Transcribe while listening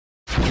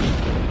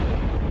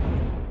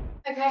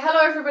Okay, hello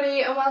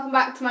everybody and welcome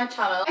back to my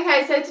channel.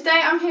 Okay, so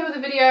today I'm here with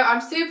a video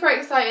I'm super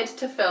excited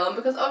to film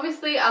because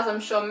obviously, as I'm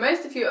sure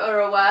most of you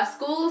are aware,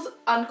 schools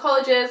and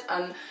colleges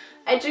and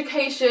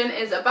education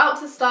is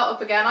about to start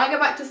up again. I go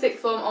back to sixth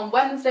form on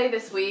Wednesday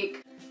this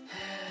week.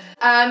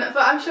 But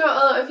I'm sure a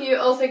lot of you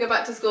also go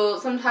back to school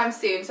sometime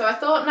soon, so I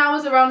thought now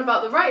was around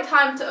about the right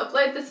time to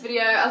upload this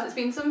video, as it's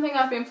been something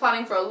I've been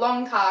planning for a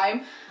long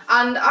time,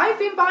 and I've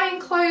been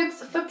buying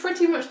clothes for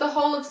pretty much the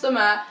whole of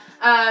summer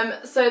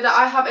so that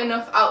I have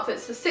enough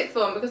outfits for sixth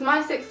form, because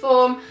my sixth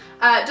form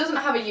doesn't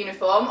have a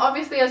uniform.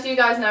 Obviously, as you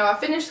guys know, I've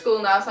finished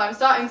school now, so I'm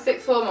starting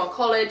sixth form or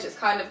college, it's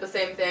kind of the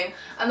same thing,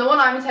 and the one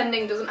I'm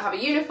attending doesn't have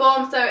a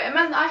uniform, so it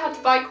meant that I had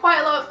to buy quite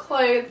a lot of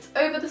clothes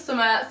over the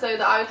summer so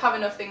that I would have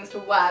enough things to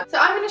wear. So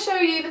I'm going to show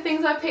you the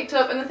things I've picked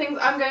up and the things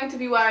I'm going to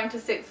be wearing to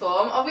sixth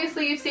form.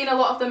 Obviously, you've seen a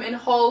lot of them in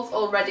hauls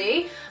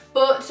already,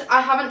 but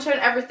I haven't shown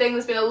everything.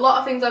 There's been a lot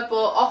of things I've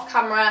bought off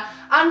camera,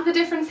 and the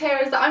difference here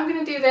is that I'm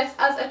going to do this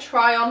as a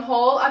try-on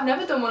haul. I've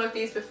never done one of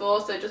these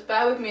before, so just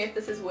bear with me if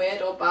this is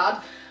weird or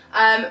bad.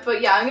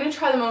 But yeah, I'm going to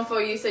try them on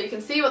for you so you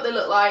can see what they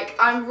look like.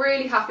 I'm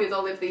really happy with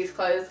all of these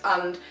clothes,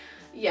 and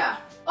yeah.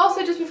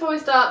 Also, just before we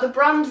start, the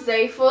brand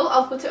Zaful,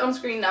 I'll put it on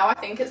screen now, I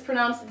think it's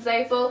pronounced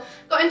Zaful,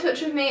 got in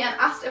touch with me and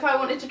asked if I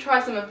wanted to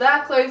try some of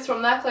their clothes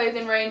from their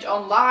clothing range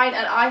online,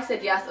 and I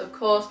said yes, of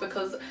course,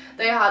 because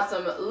they had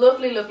some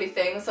lovely, lovely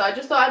things. So I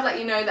just thought I'd let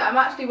you know that I'm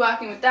actually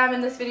working with them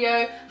in this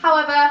video.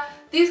 However,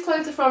 these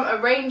clothes are from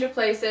a range of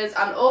places,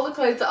 and all the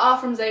clothes that are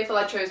from Zaful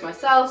I chose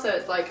myself, so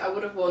it's like I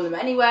would have worn them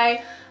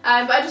anyway.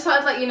 But I just thought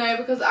I'd let you know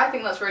because I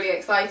think that's really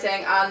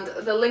exciting, and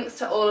the links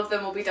to all of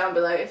them will be down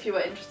below if you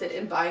were interested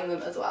in buying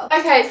them as well.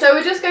 Okay, so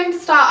we're just going to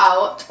start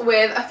out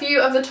with a few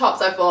of the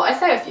tops I've bought. I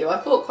say a few,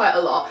 I've bought quite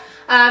a lot.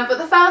 But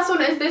the first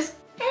one is this.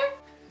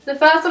 The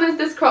first one is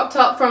this crop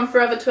top from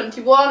Forever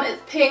 21.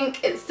 It's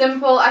pink, it's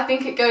simple, I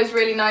think it goes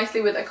really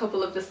nicely with a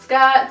couple of the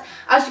skirts.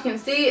 As you can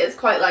see, it's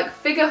quite like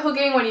figure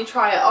hugging when you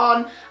try it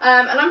on,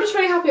 and I'm just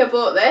really happy I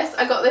bought this.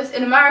 I got this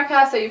in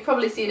America, so you've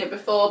probably seen it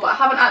before, but I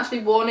haven't actually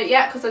worn it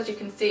yet because, as you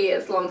can see,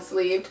 it's long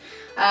sleeved.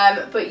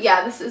 But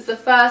yeah, this is the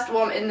first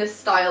one in this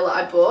style that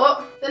I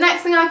bought. The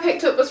next thing I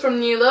picked up was from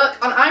New Look,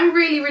 and I'm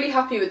really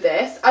happy with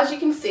this. As you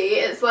can see,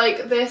 it's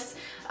like this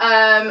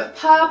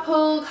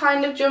purple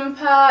kind of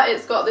jumper.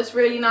 It's got this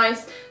really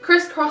nice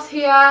crisscross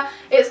here.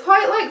 It's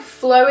quite like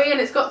flowy,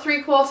 and it's got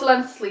 3/4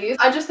 length sleeves.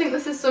 I just think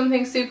this is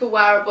something super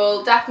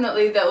wearable,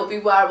 definitely that will be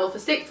wearable for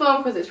sixth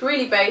form because it's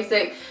really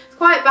basic. It's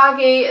quite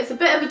baggy, it's a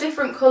bit of a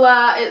different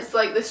colour, it's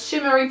like this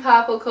shimmery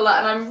purple colour,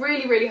 and I'm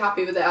really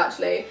happy with it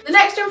actually. The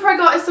next jumper I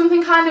got is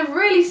something kind of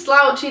really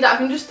slouchy that I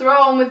can just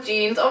throw on with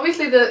jeans.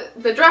 Obviously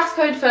the dress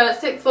code for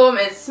sixth form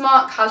is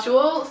smart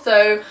casual,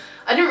 so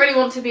I didn't really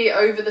want to be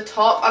over the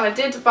top, and I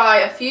did buy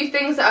a few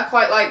things that are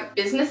quite like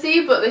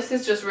businessy, but this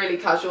is just really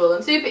casual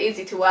and super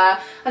easy to wear,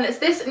 and it's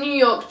this New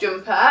York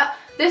jumper.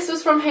 This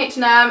was from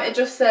H&M, it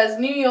just says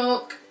New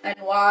York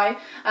NY.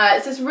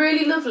 It's this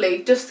really lovely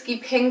dusky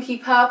pinky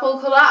purple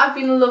colour. I've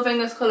been loving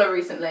this colour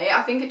recently.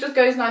 I think it just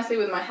goes nicely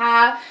with my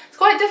hair. It's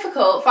quite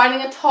difficult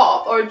finding a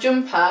top or a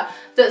jumper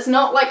that's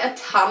not like a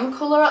tan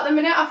colour at the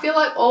minute. I feel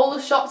like all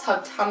the shops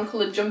have tan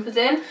coloured jumpers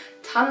in.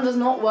 Tan does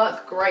not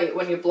work great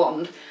when you're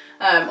blonde.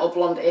 Or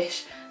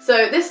blonde-ish.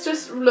 So this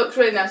just looks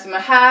really nice with my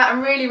hair.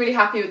 I'm really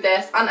happy with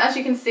this, and as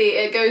you can see,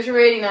 it goes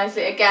really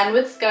nicely again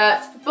with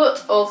skirts,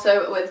 but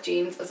also with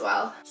jeans as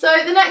well. So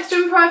the next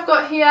jumper I've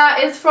got here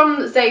is from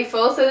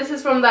Zaful, so this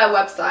is from their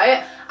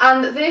website,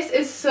 and this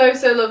is so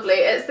lovely.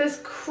 It's this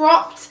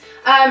cropped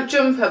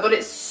jumper, but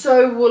it's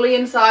so woolly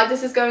inside.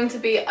 This is going to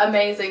be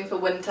amazing for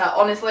winter.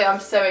 Honestly, I'm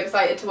so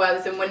excited to wear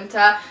this in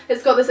winter.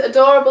 It's got this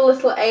adorable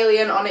little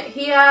alien on it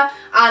here,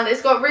 and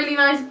it's got really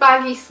nice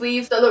baggy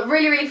sleeves that look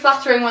really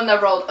flattering when they're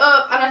rolled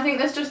up, and I think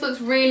this just looks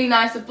really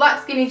nice with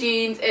black skinny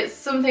jeans. It's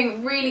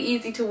something really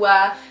easy to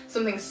wear,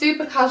 something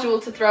super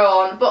casual to throw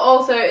on, but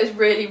also is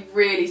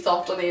really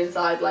soft on the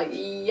inside. Like,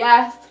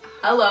 yes,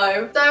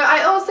 hello. So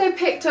I also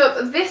picked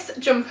up this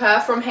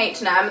jumper from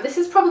H&M. This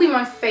is probably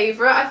my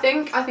favourite, I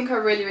think. I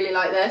really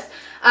like this.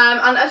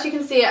 And as you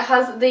can see, it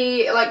has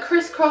the like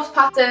crisscross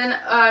pattern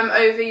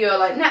over your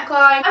like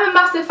neckline. I'm a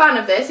massive fan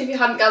of this, if you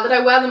hadn't gathered.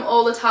 I wear them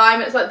all the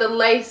time. It's like the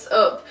lace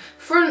up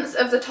fronts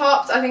of the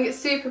tops. I think it's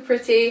super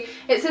pretty.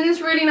 It's in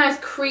this really nice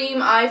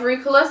cream ivory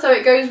colour, so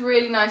it goes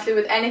really nicely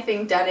with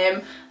anything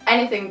denim.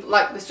 Anything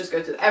like this just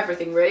goes with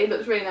everything really. It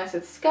looks really nice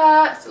with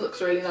skirts, it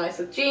looks really nice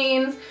with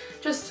jeans.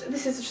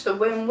 This is just a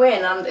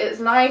win-win, and it's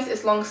nice,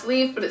 it's long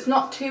sleeved, but it's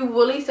not too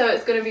woolly, so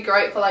it's going to be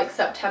great for like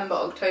September,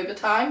 October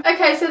time.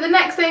 Okay, so the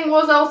next thing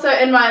was also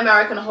in my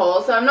American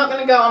haul, so I'm not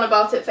going to go on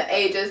about it for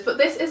ages, but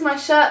this is my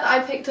shirt that I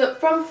picked up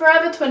from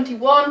Forever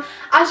 21.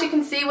 As you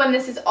can see, when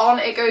this is on,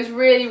 it goes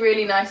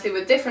really nicely with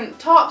with different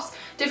tops,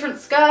 different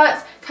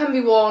skirts, can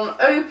be worn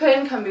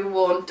open, can be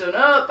worn done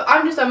up.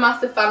 I'm just a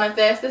massive fan of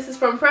this. This is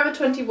from Forever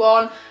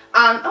 21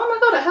 and oh my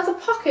god, it has a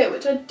pocket,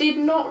 which I did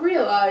not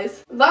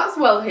realise. That's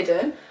well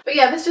hidden. But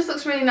yeah, this just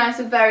looks really nice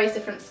with various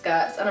different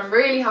skirts and I'm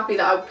really happy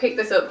that I picked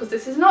this up because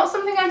this is not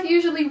something I'd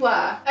usually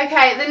wear.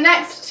 Okay, the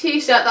next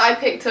t-shirt that I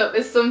picked up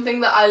is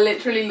something that I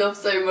literally love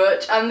so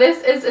much, and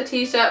this is a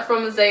t-shirt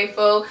from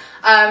Zaful.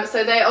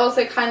 So they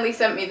also kindly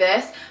sent me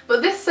this,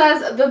 but this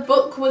says the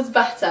book was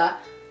better.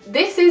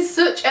 This is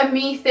such a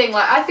me thing.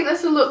 Like, I think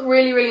this will look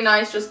really, really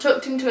nice just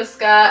tucked into a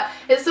skirt.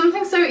 It's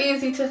something so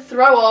easy to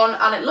throw on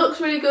and it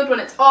looks really good when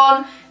it's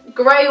on.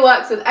 Grey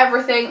works with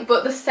everything,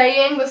 but the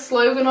saying, the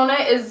slogan on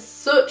it is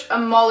such a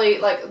Molly,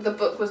 like, the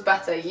book was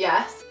better,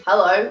 yes.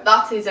 Hello,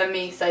 that is a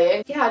me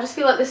saying. Yeah, I just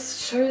feel like this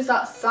shows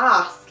that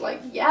sass, like,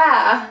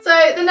 yeah.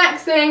 So the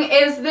next thing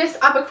is this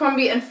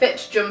Abercrombie and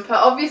Fitch jumper.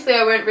 Obviously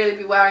I won't really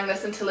be wearing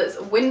this until it's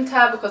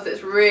winter because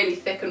it's really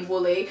thick and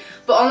woolly,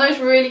 but on those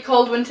really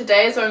cold winter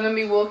days where I'm going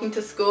to be walking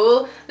to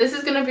school, this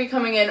is going to be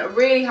coming in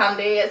really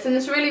handy. It's in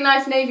this really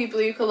nice navy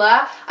blue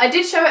colour. I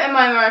did show it in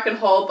my American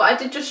haul, but I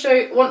did just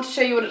want to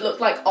show you what it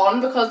looked like on,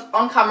 because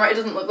on camera it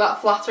doesn't look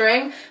that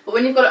flattering, but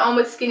when you've got it on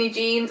with skinny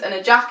jeans and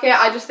a jacket,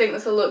 I just think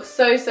this will look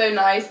so, so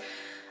nice.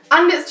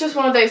 And it's just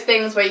one of those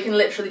things where you can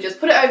literally just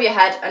put it over your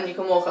head and you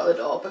can walk out the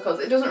door because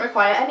it doesn't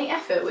require any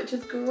effort, which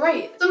is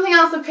great. Something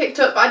else I picked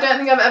up but I don't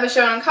think I've ever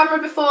shown on camera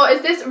before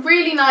is this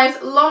really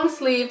nice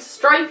long-sleeved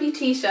stripy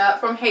t-shirt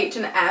from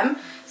H&M.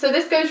 So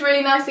this goes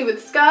really nicely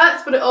with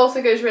skirts, but it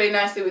also goes really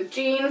nicely with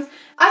jeans.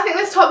 I think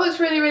this top looks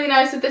really, really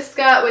nice with this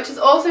skirt, which is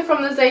also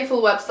from the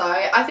Zaful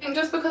website. I think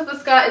just because the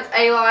skirt is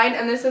A-line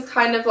and this is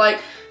kind of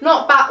like,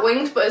 not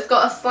bat-winged, but it's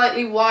got a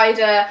slightly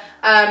wider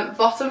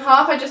bottom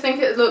half, I just think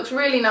it looks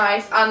really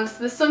nice, and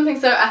there's something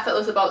so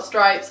effortless about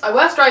stripes. I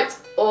wear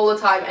stripes all the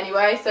time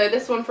anyway, so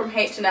this one from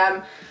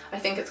H&M, I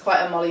think it's quite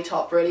a Molly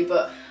top really,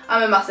 but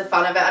I'm a massive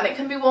fan of it, and it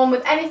can be worn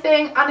with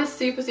anything and is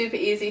super, super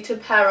easy to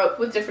pair up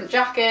with different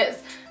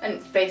jackets,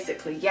 and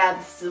basically, yeah,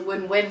 this is a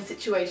win-win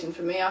situation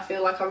for me. I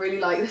feel like I really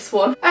like this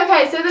one.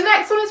 Okay, so the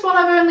next one is one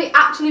I've only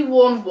actually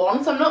worn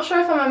once. I'm not sure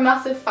if I'm a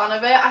massive fan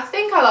of it. I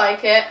think I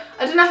like it.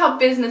 I don't know how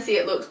businessy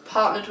it looks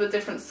partnered with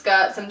different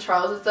skirts and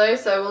trousers though,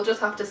 so we'll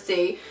just have to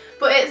see.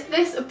 But it's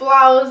this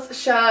blouse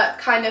shirt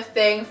kind of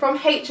thing from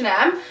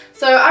H&M,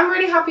 so I'm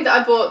really happy that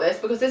I bought this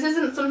because this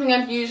isn't something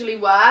I'd usually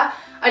wear.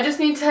 I just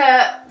need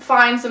to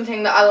find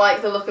something that I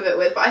like the look of it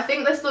with, but I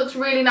think this looks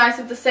really nice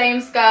with the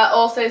same skirt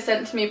also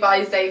sent to me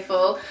by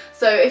Zaful.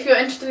 So if you're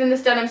interested in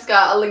this denim skirt,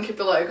 I'll link it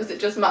below because it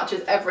just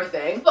matches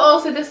everything. But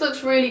also this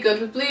looks really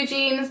good with blue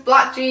jeans,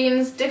 black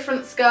jeans,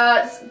 different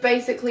skirts.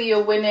 Basically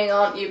you're winning,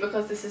 aren't you,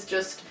 because this is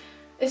just,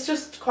 it's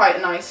just quite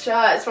a nice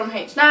shirt. It's from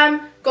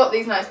H&M, got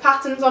these nice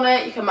patterns on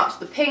it. You can match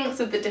the pinks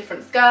with the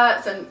different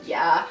skirts, and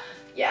yeah,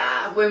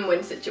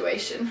 win-win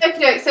situation.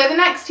 Okay, so the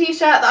next t-shirt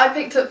that I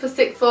picked up for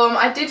sixth form,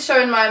 I did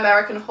show in my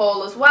American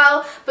haul as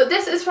well, but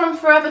this is from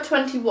Forever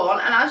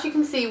 21, and as you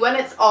can see, when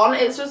it's on,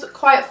 it's just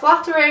quite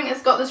flattering.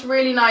 It's got this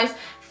really nice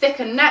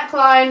thicker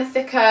neckline,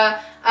 thicker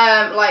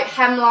like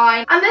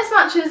hemline, and this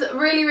matches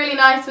really, really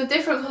nice with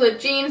different coloured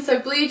jeans, so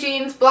blue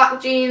jeans, black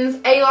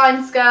jeans,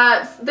 A-line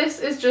skirts. This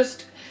is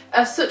just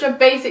such a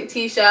basic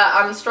t-shirt,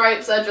 and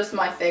stripes are just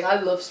my thing. I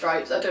love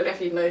stripes. I don't know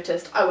if you've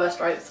noticed, I wear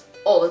stripes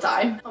all the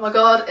time. Oh my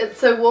god, it's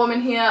so warm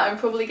in here. I'm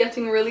probably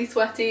getting really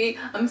sweaty.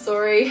 I'm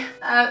sorry.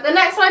 The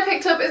next one I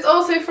picked up is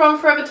also from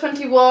Forever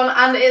 21,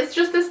 and it's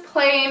just this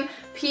plain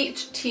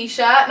peach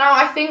t-shirt. Now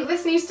I think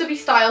this needs to be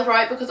styled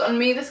right because on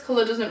me this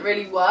colour doesn't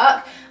really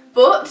work,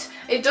 but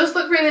it does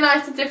look really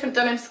nice with different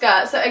denim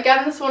skirts. So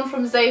again, this one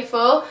from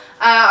Zaful,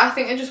 I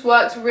think it just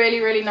works really,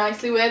 really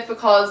nicely with,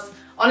 because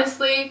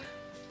honestly,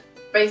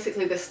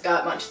 basically this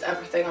skirt matches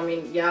everything. I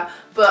mean, yeah,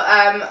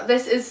 but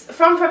this is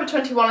from Forever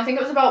 21. I think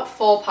it was about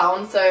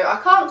 £4, so I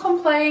can't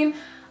complain,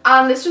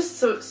 and it's just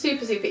so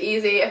super, super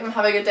easy if I'm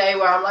having a day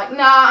where I'm like,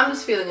 nah, I'm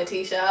just feeling a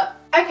t-shirt.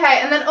 Okay,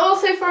 and then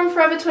also from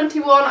Forever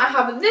 21 I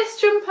have this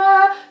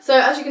jumper. So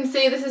as you can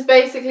see, this is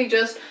basically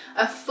just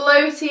a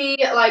floaty,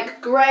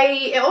 like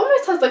grey, it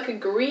almost has like a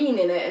green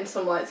in it in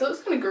some light, so it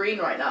looks kind of green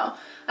right now.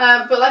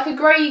 But like a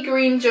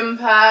grey-green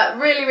jumper,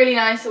 really, really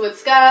nice with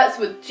skirts,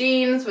 with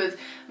jeans, with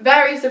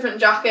various different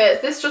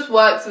jackets. This just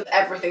works with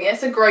everything.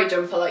 It's a grey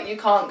jumper, like you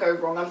can't go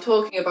wrong. I'm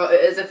talking about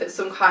it as if it's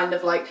some kind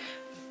of like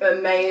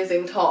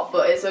amazing top,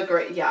 but it's a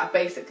great, yeah,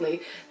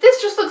 basically.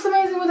 This just looks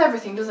amazing with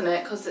everything, doesn't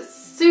it? Because it's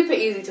super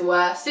easy to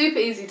wear, super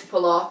easy to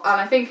pull off, and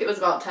I think it was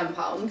about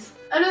 £10.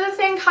 Another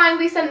thing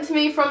kindly sent to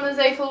me from the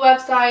Zaful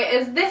website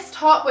is this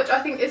top, which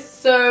I think is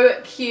so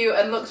cute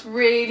and looks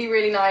really,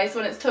 really nice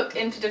when it's tucked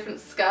into different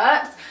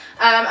skirts,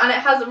 and it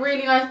has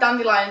really nice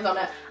dandelions on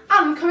it.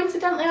 And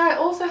coincidentally, I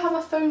also have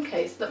a phone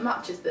case that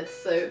matches this,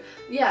 so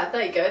yeah,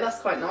 there you go, that's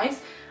quite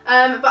nice.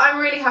 But I'm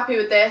really happy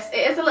with this.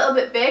 It is a little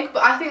bit big,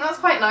 but I think that's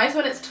quite nice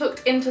when it's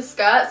tucked into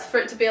skirts for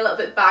it to be a little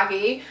bit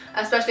baggy,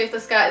 especially if the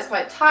skirt is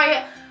quite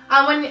tight.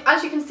 and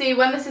as you can see,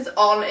 when this is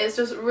on, it's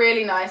just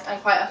really nice and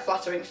quite a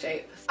flattering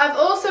shape. I've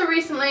also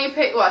recently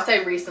picked, well, I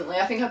say recently,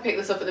 I think I picked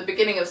this up at the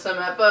beginning of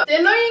summer, but the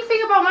annoying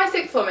thing about my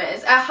sixth form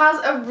is it has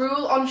a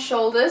rule on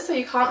shoulders, so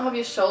you can't have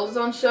your shoulders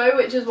on show,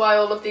 which is why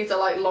all of these are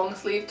like long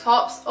sleeve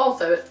tops.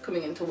 Also, it's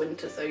coming into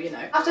winter, so you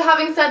know. After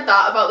having said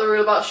that about the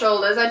rule about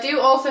shoulders, I do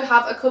also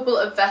have a couple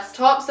of vest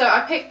tops. So I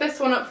picked this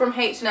one up from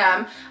H&M,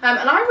 and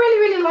I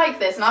really like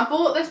this, and I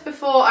bought this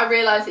before I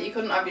realised that you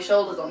couldn't have your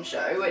shoulders on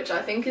show, which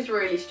I think is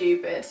really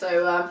stupid.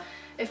 So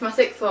if my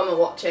sixth form are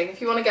watching, if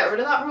you want to get rid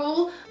of that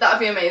rule, that would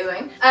be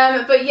amazing.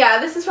 But yeah,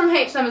 this is from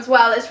H&M as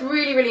well. It's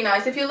really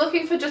nice. If you're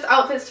looking for just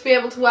outfits to be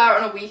able to wear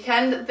on a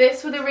weekend,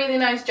 this with a really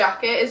nice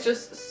jacket is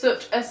just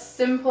such a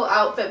simple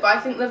outfit, but I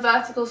think the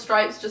vertical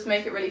stripes just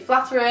make it really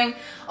flattering.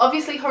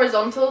 Obviously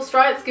horizontal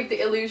stripes give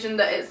the illusion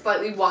that it's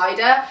slightly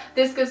wider.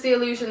 This gives the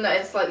illusion that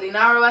it's slightly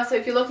narrower, so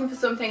if you're looking for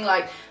something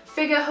like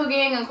figure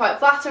hugging and quite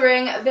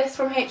flattering, this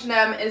from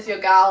H&M is your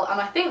gal,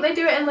 and I think they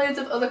do it in loads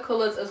of other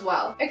colours as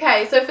well.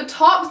 Okay, so for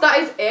tops, that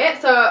is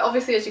it. So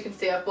obviously, as you can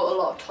see, I've bought a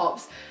lot of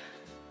tops.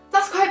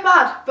 That's quite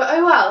bad, but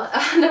oh well,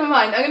 never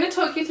mind. I'm going to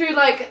talk you through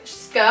like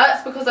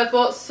skirts, because I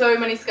bought so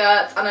many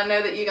skirts and I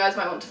know that you guys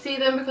might want to see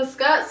them, because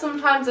skirts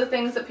sometimes are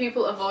things that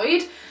people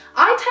avoid.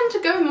 I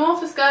tend to go more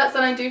for skirts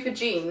than I do for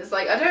jeans.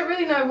 Like, I don't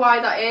really know why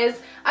that is.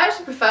 I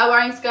actually prefer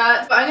wearing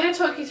skirts, but I'm going to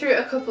talk you through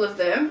a couple of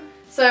them.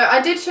 So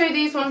I did show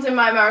these ones in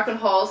my American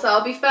haul, so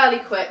I'll be fairly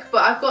quick,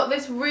 but I've got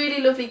this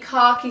really lovely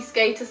khaki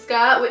skater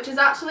skirt, which is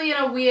actually in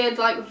a weird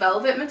like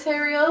velvet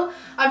material.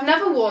 I've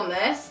never worn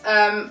this,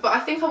 but I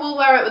think I will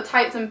wear it with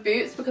tights and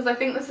boots, because I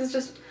think this is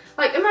just,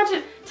 like,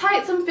 imagine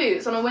tights and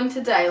boots on a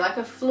winter day, like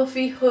a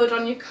fluffy hood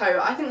on your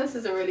coat. I think this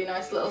is a really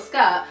nice little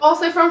skirt.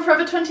 Also from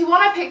Forever 21,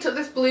 I picked up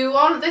this blue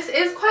one. This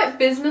is quite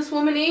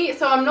businesswoman-y,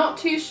 so I'm not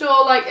too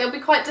sure, like, it'll be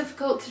quite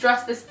difficult to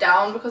dress this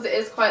down, because it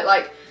is quite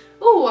like,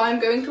 oh, I'm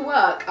going to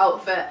work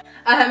outfit.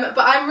 But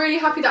I'm really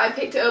happy that I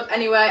picked it up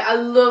anyway. I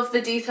love the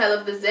detail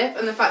of the zip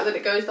and the fact that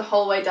it goes the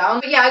whole way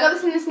down. But yeah, I got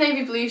this in this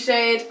navy blue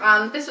shade,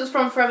 and this was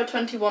from Forever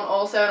 21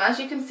 also, and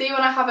as you can see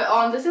when I have it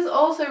on, this is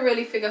also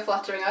really figure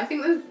flattering. I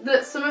think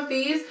that some of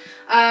these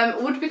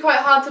would be quite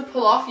hard to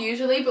pull off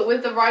usually, but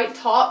with the right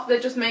top,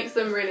 that just makes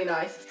them really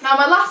nice. Now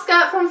my last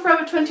skirt from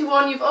Forever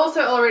 21 you've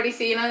also already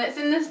seen, and it's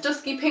in this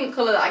dusky pink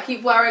colour that I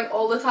keep wearing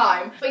all the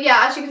time. But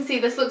yeah, as you can see,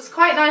 this looks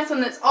quite nice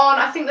when it's on.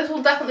 I think this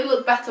will definitely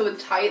look better with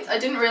tights. I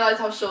didn't realise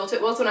how short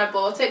it was when I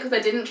bought it, because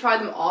I didn't try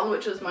them on,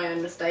 which was my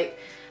own mistake.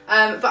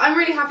 But I'm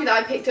really happy that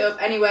I picked it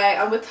up anyway,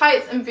 and with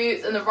tights and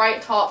boots and the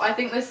right top, I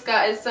think this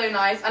skirt is so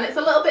nice, and it's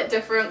a little bit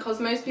different because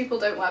most people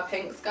don't wear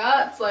pink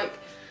skirts. Like,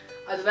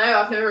 I don't know,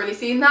 I've never really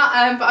seen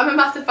that, but I'm a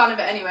massive fan of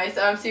it anyway,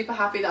 so I'm super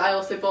happy that I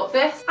also bought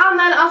this. And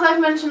then, as I've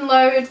mentioned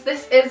loads,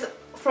 this is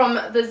from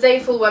the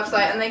Zaful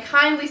website, and they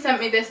kindly sent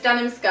me this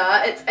denim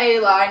skirt. It's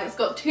A-line, it's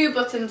got 2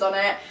 buttons on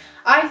it.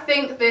 I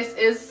think this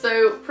is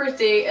so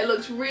pretty. It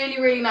looks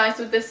really nice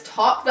with this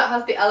top that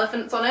has the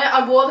elephants on it.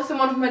 I wore this in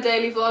one of my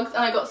daily vlogs and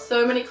I got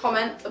so many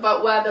comments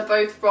about where they're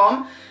both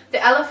from.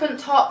 The elephant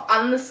top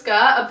and the skirt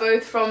are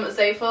both from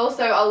Zaful,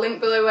 so I'll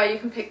link below where you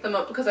can pick them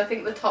up, because I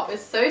think the top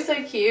is so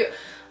cute.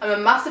 I'm a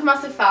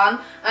massive fan,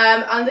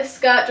 and this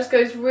skirt just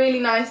goes really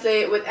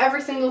nicely with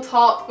every single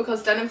top,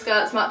 because denim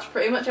skirts match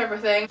pretty much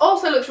everything.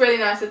 Also looks really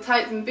nice with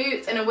tights and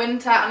boots in a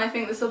winter, and I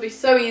think this will be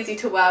so easy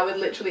to wear with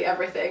literally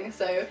everything.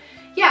 So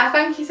yeah,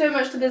 thank you so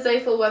much to the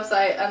Zaful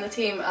website and the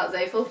team at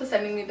Zaful for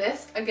sending me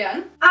this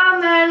again.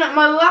 And then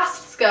my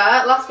last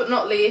skirt, last but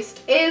not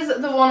least, is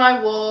the one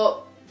I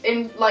wore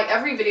in like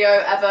every video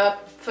ever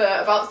for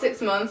about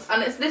 6 months,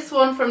 and it's this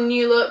one from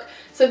New Look.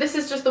 So this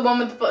is just the one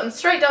with the buttons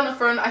straight down the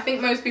front. I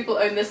think most people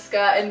own this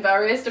skirt in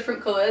various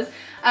different colours,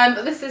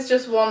 but this is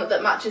just one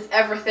that matches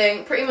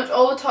everything. Pretty much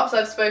all the tops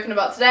I've spoken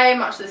about today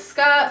match this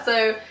skirt,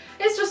 so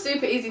it's just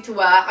super easy to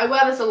wear. I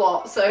wear this a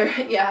lot, so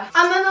yeah.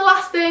 And then the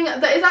last thing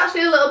that is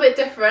actually a little bit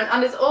different,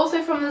 and it's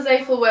also from the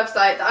Zaful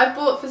website that I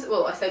bought for,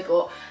 well, I say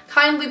bought,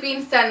 kindly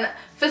been sent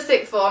for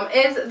sixth form,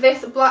 is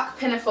this black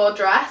pinafore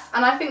dress,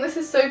 and I think this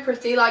is so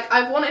pretty. Like,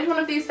 I've wanted one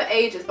of these for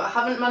ages, but I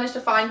haven't managed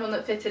to find one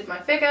that fitted my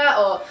figure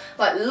or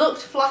like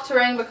looked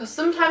flattering, because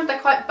sometimes they're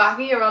quite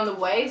baggy around the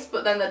waist,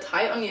 but then they're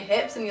tight on your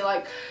hips and you're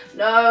like,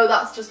 no,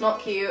 that's just not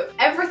cute.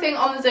 Everything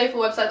on the Zaful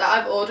website that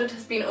I've ordered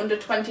has been under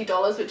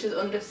 $20, which is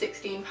under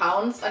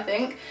 £16, I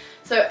think.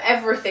 So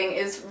everything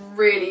is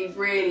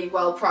really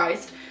well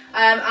priced.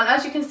 And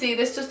as you can see,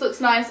 this just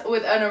looks nice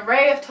with an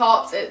array of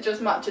tops. It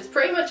just matches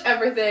pretty much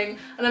everything,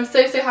 and I'm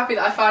so happy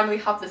that I finally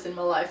have this in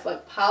my life.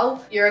 Like,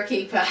 pal, you're a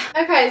keeper.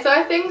 Okay, so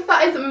I think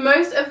that is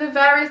most of the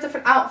various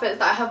different outfits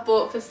that I have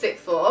bought for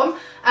sixth form.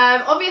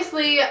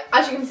 Obviously,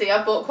 as you can see,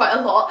 I've bought quite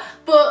a lot,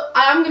 but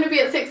I am going to be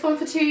at sixth form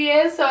for 2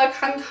 years, so I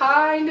can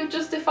kind of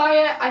justify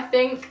it, I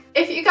think.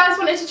 If you guys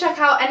wanted to check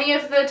out any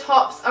of the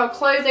tops or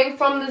clothing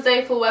from the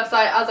Zaful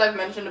website, as I've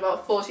mentioned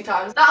about 40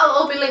 times, that'll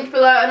all be linked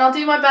below, and I'll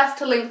do my best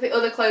to link the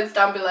other clothes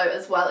down below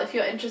as well if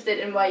you're interested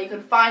in where you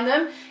can find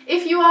them.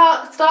 If you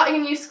are starting a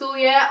new school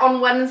year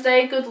on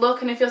Wednesday, good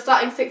luck, and if you're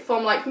starting sixth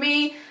form like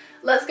me,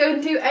 let's go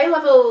and do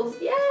A-levels,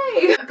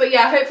 yay! But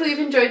yeah, hopefully you've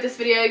enjoyed this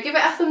video. Give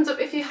it a thumbs up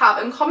if you have,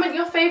 and comment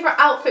your favourite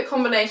outfit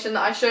combination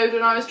that I showed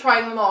when I was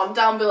trying them on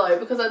down below,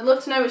 because I'd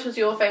love to know which was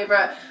your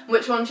favourite and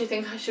which ones you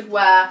think I should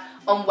wear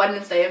on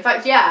Wednesday. In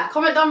fact, yeah,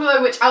 comment down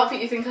below which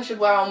outfit you think I should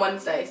wear on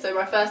Wednesday, so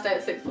my first day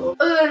at sixth form.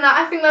 Other than that,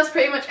 I think that's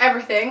pretty much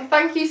everything.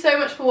 Thank you so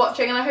much for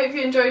watching, and I hope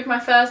you enjoyed my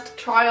first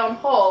try-on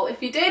haul.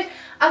 If you did,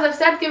 as I've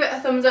said, give it a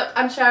thumbs up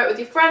and share it with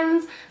your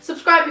friends.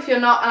 Subscribe if you're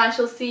not, and I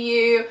shall see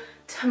you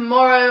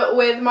tomorrow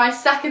with my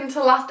second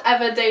to last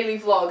ever daily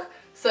vlog.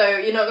 So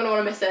you're not going to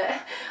want to miss it.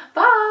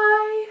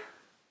 Bye!